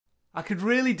I could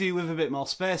really do with a bit more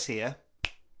space here.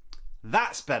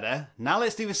 That's better. Now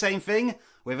let's do the same thing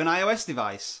with an iOS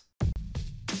device.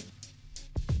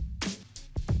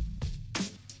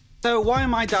 So why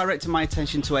am I directing my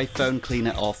attention to a phone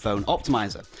cleaner or phone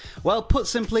optimizer? Well, put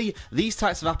simply, these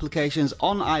types of applications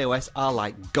on iOS are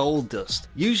like gold dust.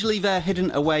 Usually they're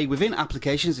hidden away within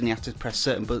applications and you have to press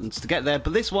certain buttons to get there,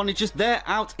 but this one is just there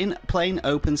out in plain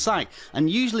open sight.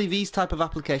 And usually these type of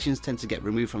applications tend to get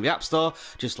removed from the App Store,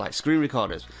 just like screen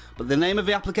recorders. But the name of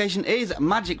the application is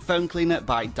Magic Phone Cleaner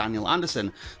by Daniel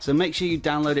Anderson. So make sure you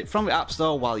download it from the App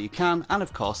Store while you can, and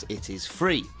of course it is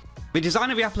free. The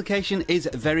design of the application is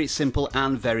very simple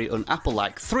and very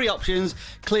un-Apple-like. 3 options: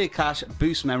 clear cache,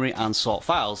 boost memory and sort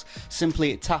files.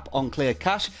 Simply tap on clear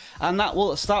cache and that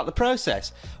will start the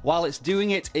process. While it's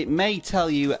doing it, it may tell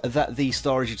you that the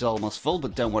storage is almost full,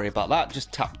 but don't worry about that.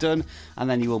 Just tap done and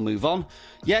then you will move on.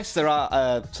 Yes, there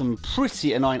are some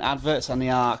pretty annoying adverts and they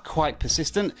are quite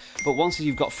persistent, but once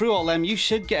you've got through all them, you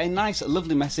should get a nice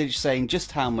lovely message saying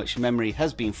just how much memory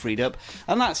has been freed up,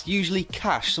 and that's usually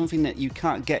cache, something that you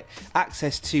can't get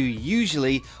access to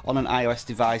usually on an iOS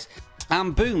device.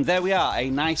 And boom, there we are, a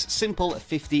nice simple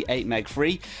 58 meg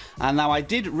free. And now I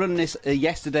did run this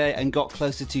yesterday and got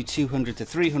closer to 200 to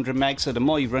 300 meg, so the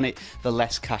more you run it, the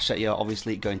less cache that you're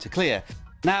obviously going to clear.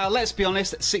 Now, let's be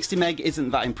honest, 60 meg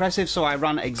isn't that impressive, so I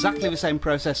ran exactly the same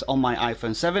process on my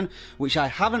iPhone 7, which I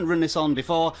haven't run this on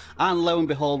before, and lo and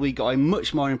behold, we got a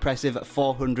much more impressive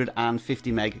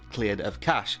 450 meg cleared of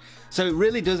cache. So it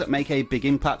really does make a big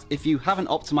impact if you haven't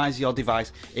optimized your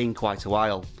device in quite a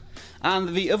while.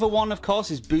 And the other one, of course,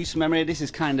 is boost memory. This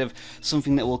is kind of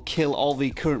something that will kill all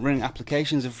the current running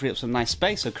applications and free up some nice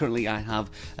space. So currently I have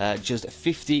just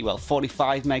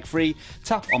 45 meg free.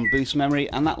 Tap on boost memory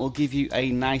and that will give you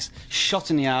a nice shot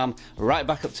in the arm right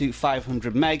back up to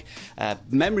 500 meg.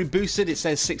 Memory boosted, it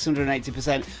says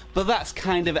 680%, but that's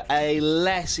kind of a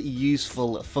less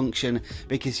useful function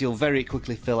because you'll very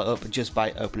quickly fill it up just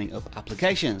by opening up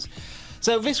applications.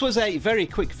 So this was a very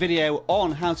quick video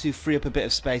on how to free up a bit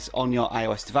of space on your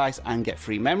iOS device and get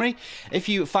free memory. If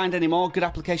you find any more good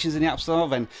applications in the App Store,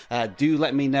 then do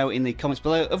let me know in the comments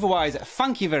below. Otherwise,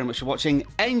 thank you very much for watching.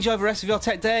 Enjoy the rest of your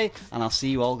tech day, and I'll see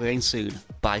you all again soon.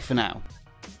 Bye for now.